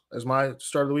Cousins as my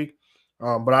start of the week.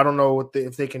 But I don't know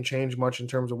if they can change much in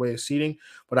terms of way of seating.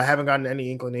 But I haven't gotten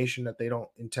any inclination that they don't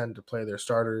intend to play their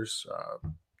starters.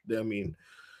 I mean,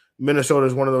 Minnesota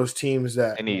is one of those teams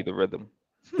that They need the rhythm.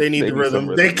 they need the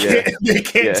rhythm. They can't. Yeah. They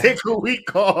can't take a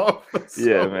week off. So,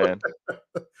 yeah, man.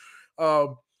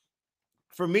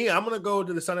 For me, I'm going to go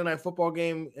to the Sunday Night Football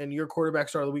game and your quarterback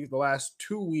start of the week the last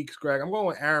 2 weeks, Greg. I'm going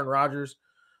with Aaron Rodgers.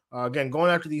 Again,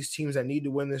 going after these teams that need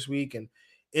to win this week. And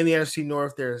in the NFC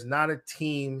North, there is not a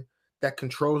team that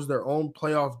controls their own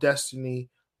playoff destiny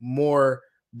more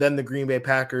than the Green Bay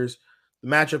Packers. The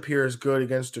matchup here is good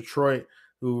against Detroit,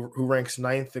 who ranks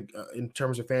 9th in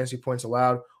terms of fantasy points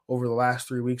allowed over the last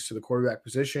 3 weeks to the quarterback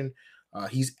position.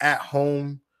 He's at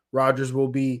home. Rodgers will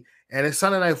be. And it's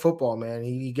Sunday Night Football, man.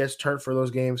 He gets turned for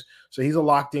those games. So he's a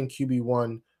locked-in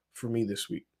QB1 for me this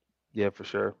week. Yeah, for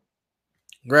sure.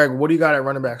 Greg, what do you got at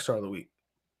running back start of the week?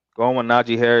 Going with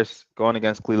Najee Harris, going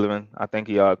against Cleveland. I think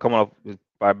he coming up with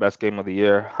by best game of the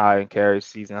year, high in carries,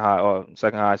 season high,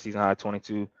 second high, season high,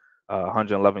 22,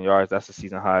 111 yards. That's the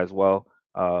season high as well.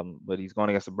 But he's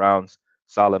going against the Browns.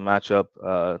 Solid matchup.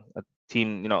 A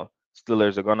team,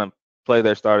 Steelers are going to play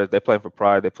their starters. They're playing for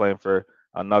pride. They're playing for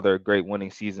another great winning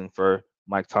season for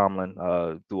Mike Tomlin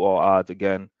through all odds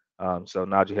again. So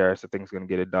Najee Harris, I think, is going to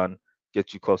get it done,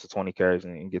 get you close to 20 carries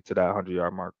and get to that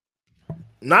 100-yard mark.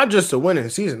 Not just a winning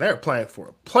season, they're playing for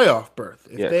a playoff berth.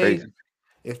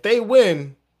 If they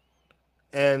win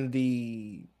and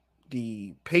the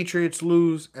Patriots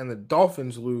lose and the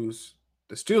Dolphins lose,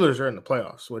 the Steelers are in the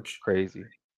playoffs, which crazy.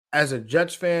 As a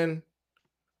Jets fan,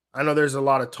 I know there's a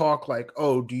lot of talk like,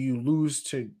 oh, do you lose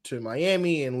to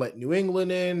Miami and let New England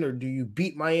in, or do you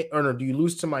beat Miami, or no, do you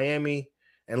lose to Miami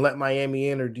and let Miami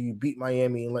in, or do you beat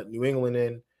Miami and let New England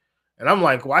in? And I'm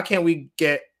like, why can't we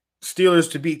get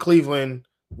Steelers to beat Cleveland?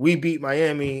 We beat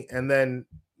Miami, and then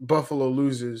Buffalo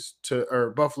loses to,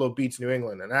 or Buffalo beats New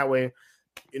England, and that way,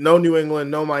 no New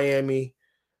England, no Miami,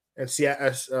 and see,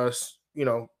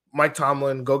 Mike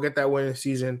Tomlin, go get that winning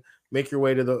season, make your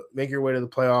way to the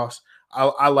playoffs.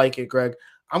 I like it, Greg.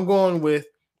 I'm going with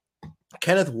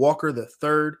Kenneth Walker the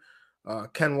third.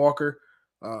 Ken Walker.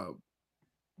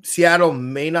 Seattle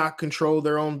may not control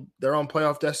their own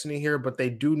playoff destiny here, but they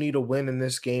do need a win in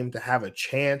this game to have a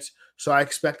chance. So I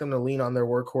expect them to lean on their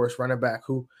workhorse running back,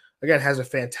 who again has a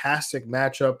fantastic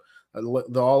matchup. The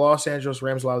Los Angeles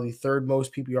Rams allow the third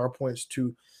most PPR points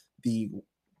to the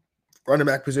running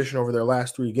back position over their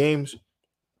last 3 games.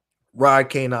 Ride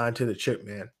K9 to the chip,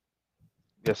 man.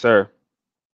 Yes, sir.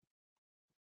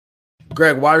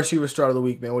 Greg, wide receiver start of the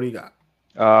week, man. What do you got?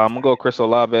 I'm gonna go Chris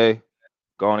Olave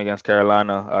going against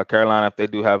Carolina. Carolina, if they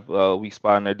do have a weak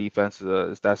spot in their defense,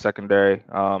 it's that secondary,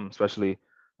 especially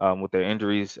with their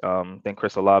injuries. I think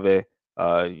Chris Olave,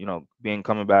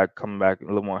 coming back a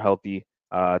little more healthy.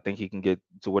 I think he can get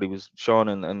to what he was showing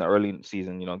in the early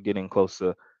season. Getting close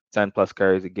to 10 plus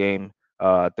carries a game.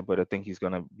 But I think he's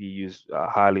gonna be used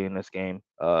highly in this game.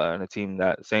 And a team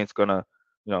that Saints gonna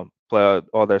play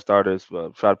all their starters,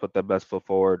 try to put their best foot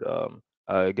forward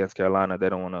against Carolina. They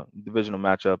don't want a divisional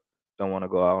matchup. Don't want to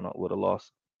go out with a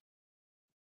loss.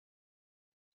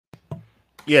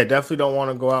 Yeah, definitely don't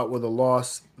want to go out with a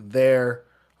loss there.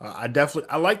 I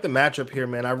like the matchup here,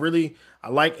 man. I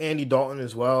like Andy Dalton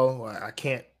as well. I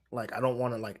don't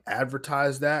want to like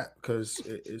advertise that because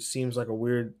it seems like a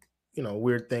weird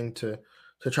thing to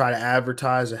try to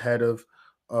advertise ahead of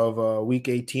week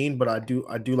 18. But I do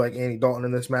like Andy Dalton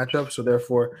in this matchup, so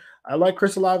therefore I like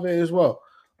Chris Olave as well.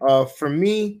 For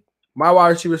me, my wide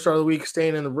receiver start of the week,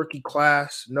 staying in the rookie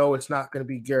class. No, it's not going to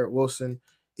be Garrett Wilson.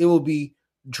 It will be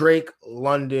Drake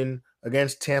London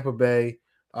against Tampa Bay.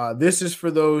 This is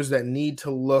for those that need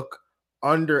to look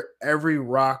under every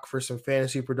rock for some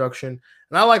fantasy production.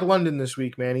 And I like London this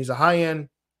week, man. He's a high-end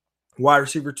wide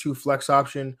receiver 2 flex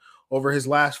option. Over his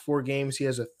last 4 games, he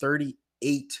has a 38%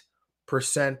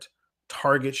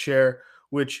 target share,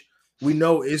 which we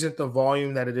know isn't the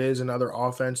volume that it is in other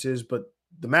offenses, but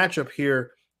the matchup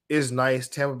here is nice.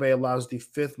 Tampa Bay allows the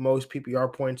 5th most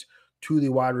PPR points to the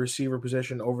wide receiver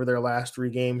position over their last 3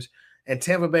 games. And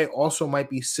Tampa Bay also might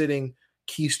be sitting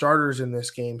key starters in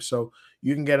this game. So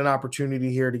you can get an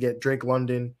opportunity here to get Drake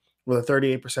London with a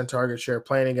 38% target share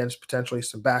playing against potentially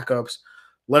some backups.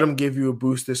 Let him give you a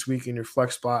boost this week in your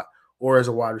flex spot or as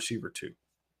a wide receiver too.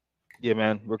 Yeah,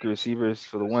 man. Rookie receivers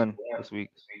for the win this week.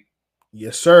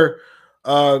 Yes, sir.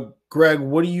 Greg,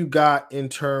 what do you got in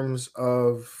terms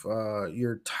of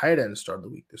your tight end start of the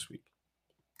week this week?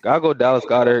 Gotta go Dallas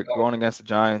Goedert going against the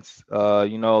Giants.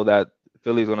 You know that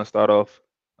Philly's gonna start off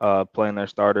playing their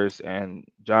starters, and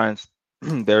Giants,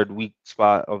 their weak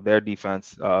spot of their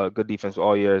defense, good defense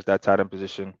all year is that tight end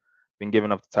position. Been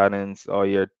giving up the tight ends all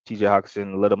year. TJ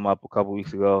Hockenson lit them up a couple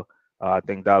weeks ago. I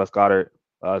think Dallas Goedert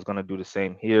is gonna do the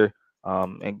same here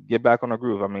and get back on a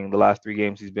groove. I mean, the last 3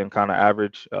 games he's been kind of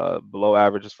average, below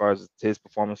average as far as his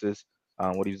performances.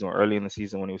 What he was doing early in the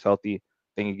season when he was healthy. I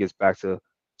think he gets back to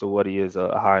what he is,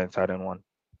 a high and tight end 1.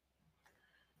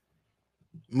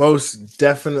 Most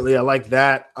definitely. I like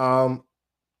that.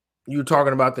 You were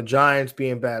talking about the Giants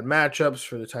being bad matchups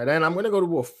for the tight end. I'm going to go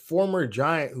to a former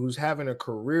Giant who's having a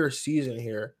career season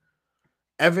here.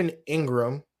 Evan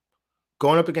Ingram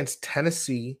going up against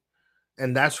Tennessee.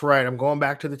 And that's right. I'm going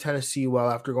back to the Tennessee well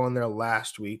after going there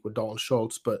last week with Dalton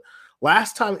Schultz. But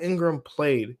last time Ingram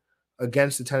played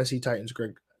against the Tennessee Titans,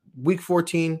 Greg, week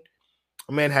 14,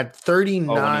 a man had 39.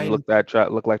 Oh, when he looked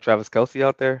like Travis Kelce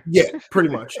out there? Yeah, pretty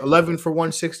much. 11 for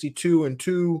 162 and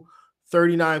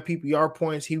 39 PPR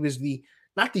points. He was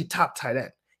not the top tight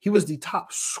end. He was the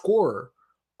top scorer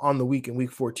on the week in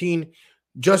week 14.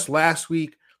 Just last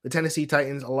week, the Tennessee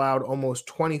Titans allowed almost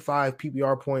 25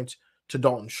 PPR points to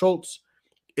Dalton Schultz.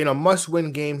 In a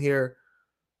must-win game here,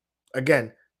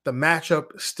 again, the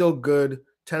matchup still good.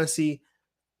 Tennessee,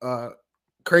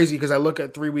 crazy because I look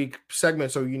at 3-week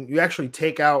segments. So you actually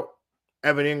take out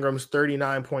Evan Ingram's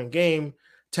 39-point game.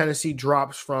 Tennessee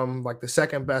drops from like the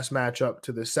 2nd best matchup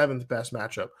to the 7th best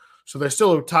matchup. So they're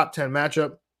still a top 10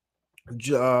 matchup.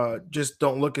 Just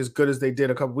don't look as good as they did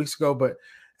a couple weeks ago. But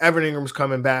Evan Ingram's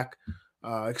coming back.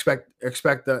 Expect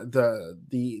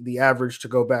the average to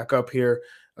go back up here.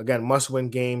 Again, must-win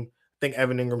game. I think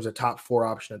Evan Ingram's a top 4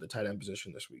 option at the tight end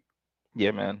position this week.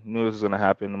 Yeah, man. Knew this was gonna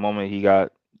happen. The moment he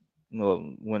got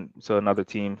went to another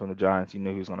team from the Giants, you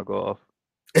knew he was going to go off.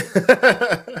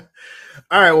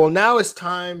 All right. Well, now it's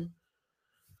time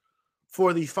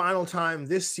for the final time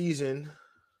this season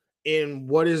in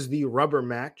what is the rubber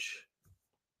match.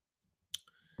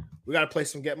 We got to play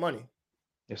some Get Money.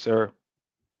 Yes, sir.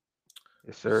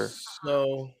 Yes, sir.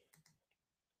 So,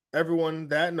 everyone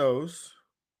that knows,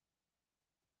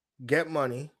 Get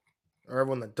Money, or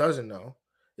everyone that doesn't know,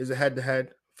 is a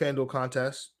head-to-head FanDuel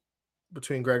contest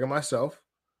between Greg and myself.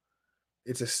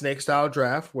 It's a snake-style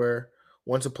draft where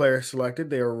once a player is selected,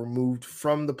 they are removed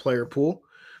from the player pool.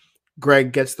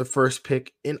 Greg gets the first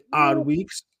pick in odd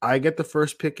weeks. I get the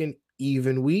first pick in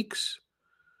even weeks.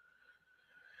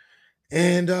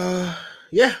 And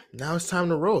yeah, now it's time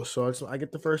to roll. So I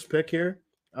get the first pick here.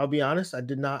 I'll be honest, I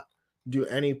did not do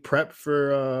any prep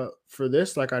for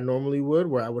this like I normally would,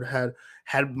 where I would have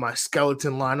had my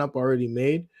skeleton lineup already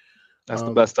made. That's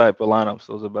the best type of lineups.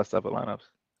 Those are the best type of lineups.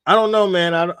 I don't know,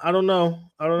 man. I don't know.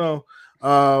 I don't know.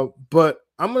 But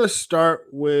I'm gonna start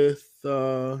with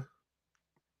man,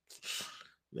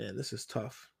 this is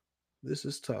tough. This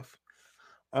is tough.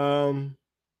 I'm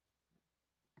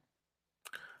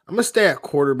gonna stay at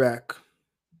quarterback.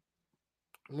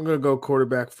 I'm gonna go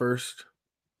quarterback first.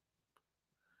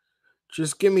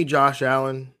 Just give me Josh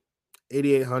Allen,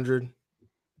 8,800.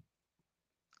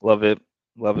 Love it.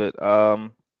 Love it.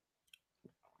 I'm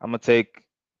gonna take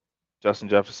Justin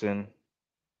Jefferson,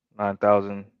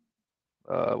 9,000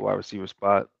 wide receiver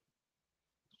spot.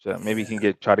 So maybe he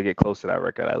can try to get close to that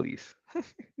record at least.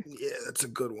 Yeah, that's a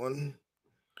good one.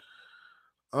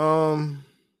 Oh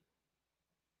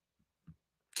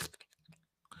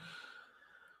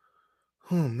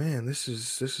man, this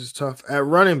is tough. At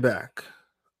running back,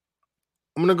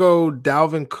 I'm gonna go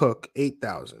Dalvin Cook,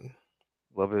 8,000.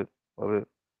 Love it. Love it.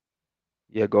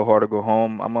 Yeah, go hard or go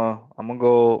home. I'm gonna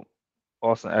go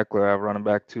Austin Eckler at running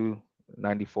back too,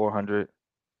 9,400.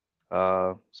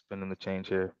 Spending the change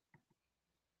here.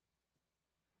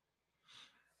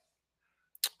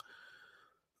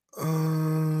 I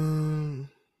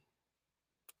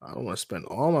don't want to spend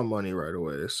all my money right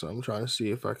away, so I'm trying to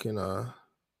see if I can all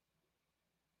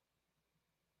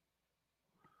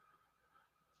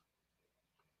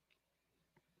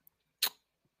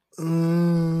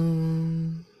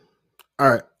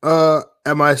right.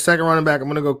 At my second running back, I'm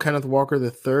gonna go Kenneth Walker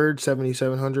the third,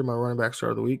 7,700. My running back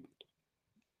start of the week.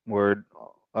 Word.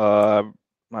 My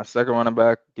second running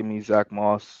back, give me Zach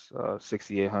Moss,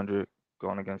 6,800,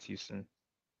 going against Houston.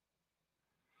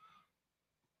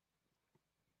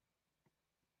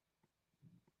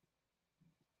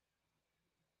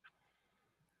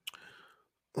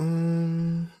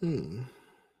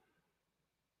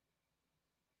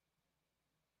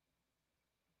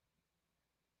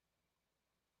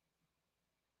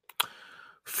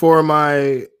 For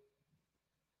my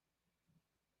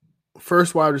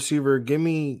first wide receiver, give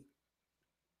me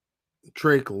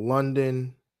Drake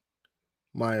London,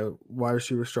 my wide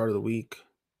receiver start of the week.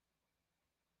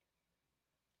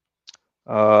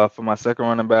 For my second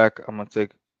running back, I'm gonna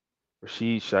take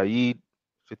Rashid Shaheed,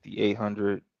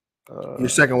 5,800. Your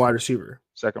second wide receiver.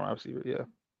 Second wide receiver, yeah.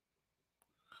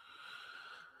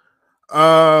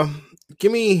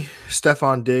 Give me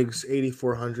Stephon Diggs,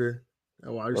 8,400.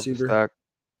 A wide receiver. Stack.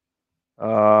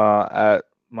 At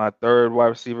my third wide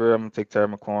receiver, I'm gonna take Terry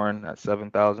McLaurin at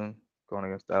 7,000, going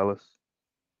against Dallas.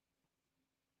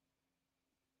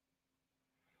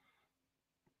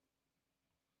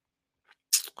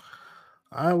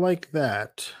 I like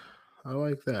that. I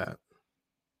like that.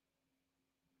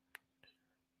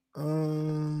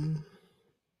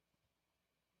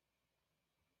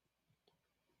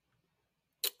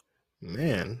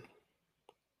 Man.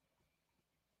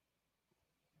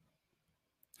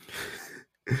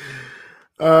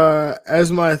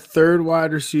 As my third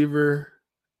wide receiver,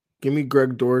 give me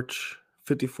Greg Dortch,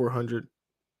 5,400.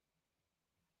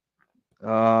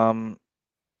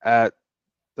 At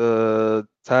the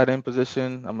tight end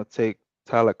position, I'm gonna take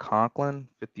Tyler Conklin,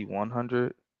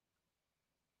 5,100,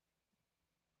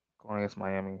 going against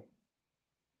Miami.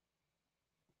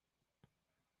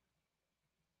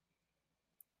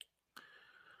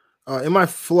 In my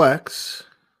flex,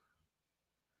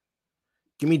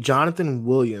 give me Jonathan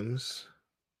Williams,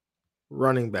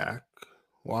 running back,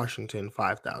 Washington,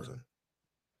 5,000.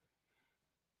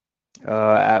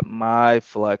 At my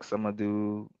flex, I'm gonna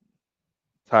do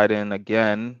tight end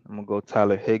again. I'm gonna go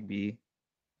Tyler Higbee,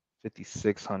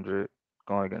 5,600,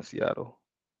 going against Seattle.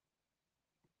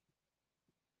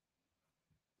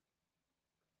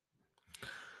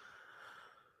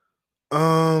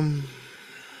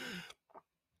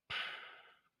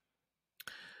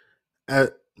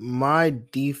 At My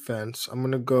defense, I'm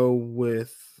going to go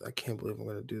with, I can't believe I'm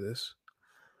going to do this.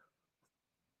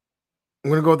 I'm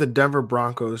going to go with the Denver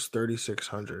Broncos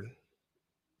 3,600.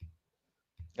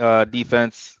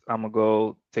 Defense, I'm gonna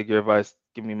go take your advice.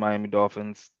 Give me Miami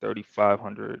Dolphins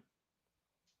 3,500.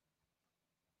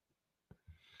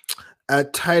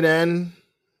 At tight end,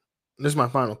 this is my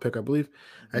final pick, I believe.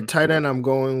 At tight end, I'm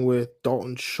going with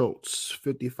Dalton Schultz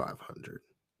 5,500.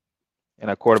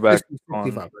 And at quarterback,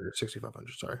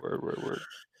 6,500. Sorry. Word.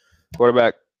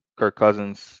 Quarterback, Kirk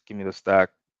Cousins. Give me the stack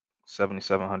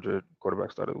 7,700.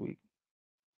 Quarterback start of the week.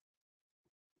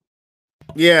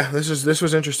 Yeah, this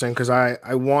was interesting because I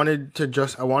wanted to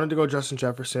go Justin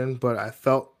Jefferson, but I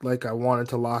felt like I wanted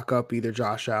to lock up either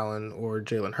Josh Allen or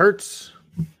Jalen Hurts.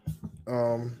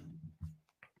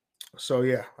 So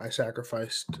yeah, I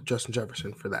sacrificed Justin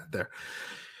Jefferson for that there.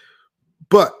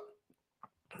 But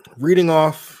reading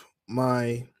off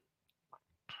my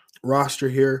roster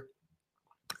here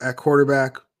at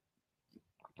quarterback,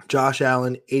 Josh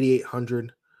Allen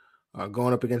 8,800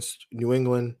 going up against New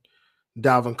England.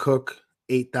 Dalvin Cook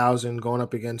 8,000 going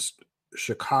up against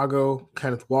Chicago.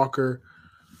 Kenneth Walker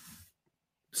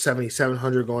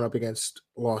 7,700 going up against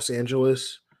Los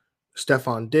Angeles.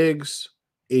 Stephon Diggs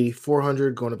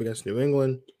 8,400 going up against New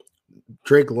England.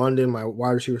 Drake London, my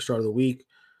wide receiver start of the week,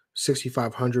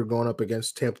 6,500 going up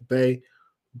against Tampa Bay.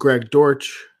 Greg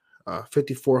Dortch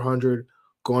 5,400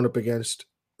 going up against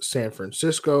San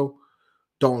Francisco.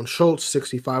 Dalton Schultz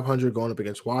 6,500 going up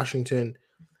against Washington.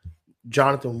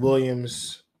 Jonathan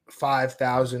Williams,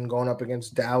 5,000 going up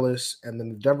against Dallas. And then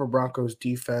the Denver Broncos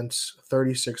defense,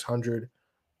 3,600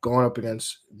 going up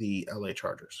against the LA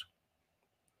Chargers.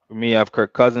 For me, I have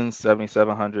Kirk Cousins,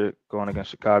 7,700 going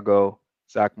against Chicago.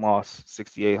 Zach Moss,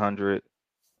 6,800.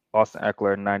 Austin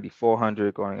Eckler,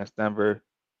 9,400 going against Denver.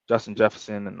 Justin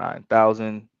Jefferson,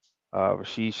 9,000.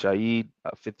 Rashid Shaheed,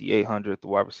 5,800 at the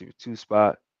wide receiver 2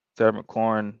 spot. Terry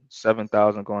McLaurin,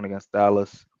 7,000 going against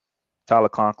Dallas. Tyler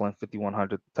Conklin,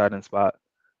 5,100 tight end spot.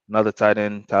 Another tight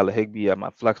end, Tyler Higbee at my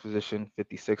flex position,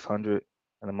 5,600.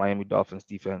 And the Miami Dolphins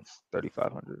defense,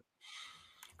 3,500.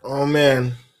 Oh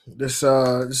man, this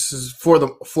is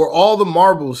for all the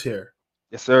marbles here.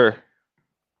 Yes, sir.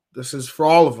 This is for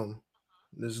all of them.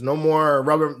 There's no more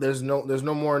rubber. There's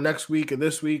no more next week or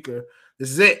this week or this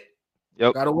is it.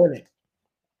 Yep. Gotta win it.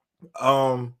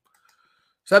 So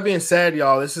that being said,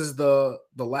 y'all, this is the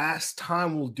last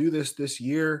time we'll do this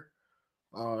year,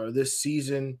 this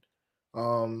season.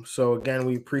 So again,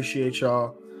 we appreciate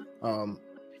y'all.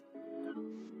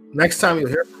 Next time you'll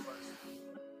hear from us,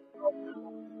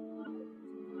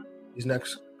 these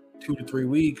next 2 to 3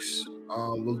 weeks,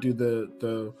 we'll do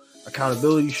the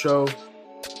accountability show.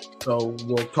 So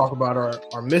we'll talk about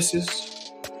our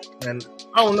misses. And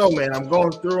I don't know, man. I'm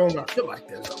going through them. I feel like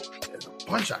there's a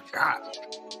bunch I got.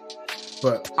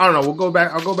 But I don't know.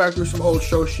 I'll go back through some old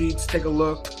show sheets, take a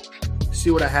look, see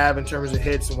what I have in terms of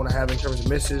hits and what I have in terms of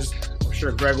misses. I'm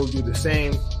sure Greg will do the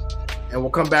same. And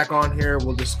we'll come back on here.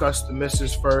 We'll discuss the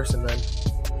misses first, and then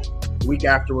the week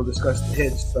after we'll discuss the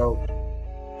hits. So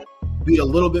beat a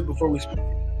little bit before we speak.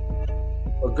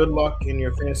 But good luck in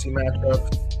your fantasy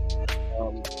matchups.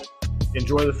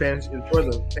 Enjoy the fantasy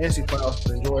playoffs,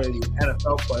 but enjoy the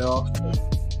NFL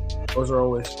playoffs. Those are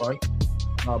always fun.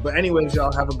 But anyways,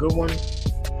 y'all have a good one.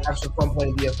 Have some fun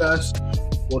playing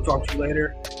DFS. We'll talk to you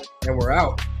later, and we're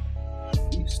out.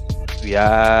 Peace. We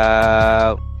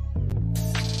out.